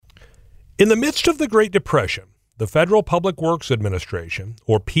In the midst of the Great Depression, the Federal Public Works Administration,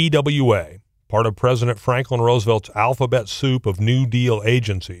 or PWA, part of President Franklin Roosevelt's alphabet soup of New Deal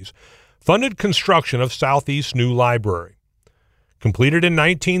agencies, funded construction of Southeast New Library. Completed in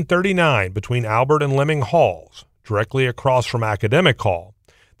 1939 between Albert and Leming halls, directly across from Academic Hall,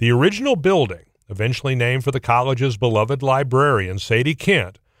 the original building, eventually named for the college's beloved librarian Sadie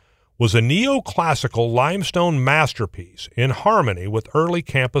Kent, was a neoclassical limestone masterpiece in harmony with early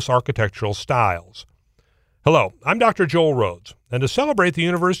campus architectural styles. Hello, I'm Dr. Joel Rhodes, and to celebrate the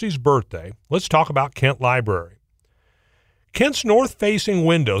university's birthday, let's talk about Kent Library. Kent's north-facing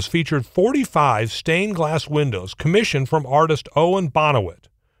windows featured 45 stained glass windows commissioned from artist Owen Bonnewitt,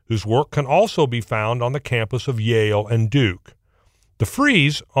 whose work can also be found on the campus of Yale and Duke. The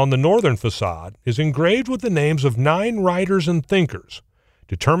frieze on the northern facade is engraved with the names of 9 writers and thinkers,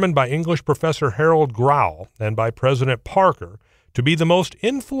 determined by English professor Harold Growell and by President Parker to be the most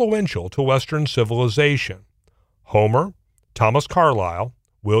influential to Western civilization: Homer, Thomas Carlyle,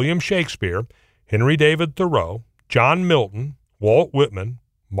 William Shakespeare, Henry David Thoreau, John Milton, Walt Whitman,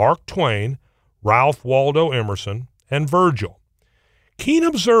 Mark Twain, Ralph Waldo Emerson, and Virgil. Keen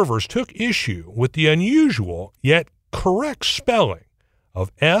observers took issue with the unusual yet correct spelling of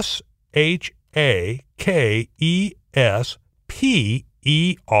Shakespere.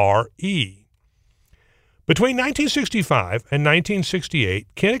 Between 1965 and 1968,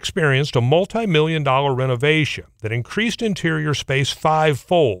 Kent experienced a multi-million-dollar renovation that increased interior space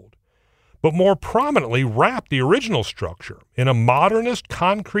fivefold, but more prominently wrapped the original structure in a modernist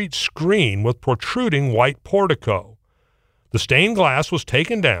concrete screen with protruding white portico. The stained glass was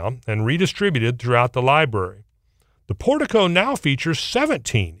taken down and redistributed throughout the library. The portico now features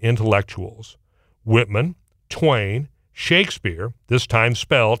 17 intellectuals: Whitman, Twain, Shakespeare, this time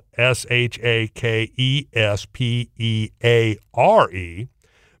spelled Shakespeare,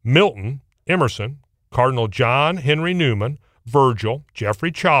 Milton, Emerson, Cardinal John Henry Newman, Virgil,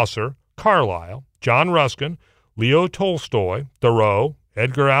 Geoffrey Chaucer, Carlyle, John Ruskin, Leo Tolstoy, Thoreau,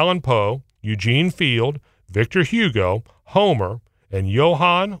 Edgar Allan Poe, Eugene Field, Victor Hugo, Homer, and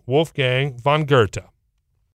Johann Wolfgang von Goethe.